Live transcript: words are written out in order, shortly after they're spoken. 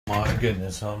My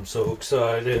goodness, I'm so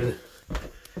excited.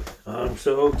 I'm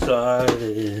so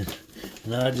excited.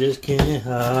 And I just can't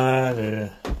hide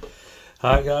it.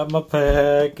 I got my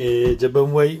package. I've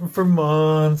been waiting for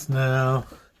months now.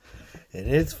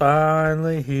 And it's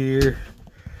finally here.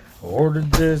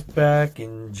 Ordered this back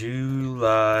in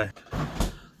July.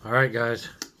 Alright guys,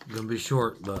 I'm gonna be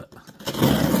short, but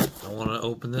I want to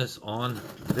open this on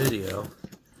video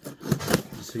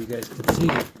so you guys can see.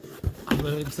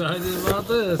 I'm excited about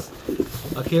this.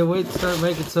 I can't wait to start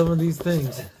making some of these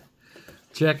things.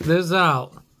 Check this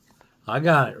out. I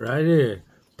got it right here.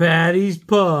 Paddy's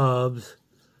Pub's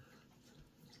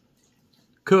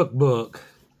cookbook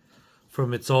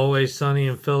from It's Always Sunny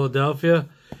in Philadelphia.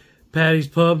 Paddy's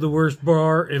Pub, the worst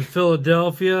bar in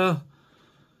Philadelphia.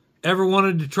 Ever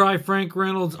wanted to try Frank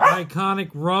Reynolds'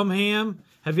 iconic rum ham?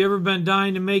 Have you ever been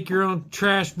dying to make your own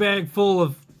trash bag full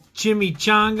of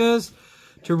chimichangas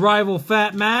to rival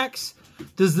Fat Max?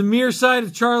 Does the mere sight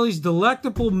of Charlie's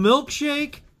delectable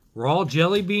milkshake, raw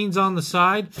jelly beans on the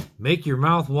side, make your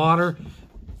mouth water?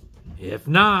 If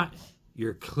not,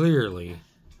 you're clearly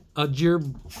a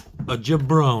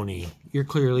jabroni. You're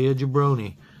clearly a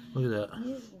jabroni. Look at that.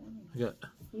 I got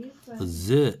a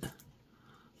zit.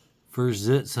 First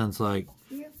zit since like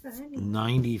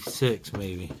 96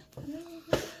 maybe.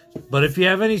 But if you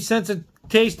have any sense of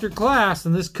taste or class,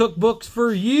 then this cookbook's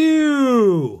for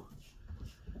you.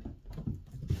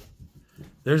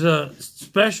 There's a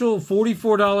special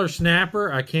 $44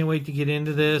 snapper. I can't wait to get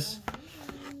into this.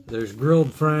 There's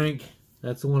grilled Frank.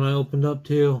 That's the one I opened up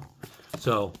to.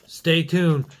 So stay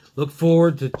tuned. Look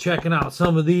forward to checking out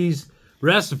some of these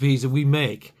recipes that we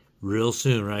make real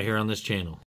soon right here on this channel.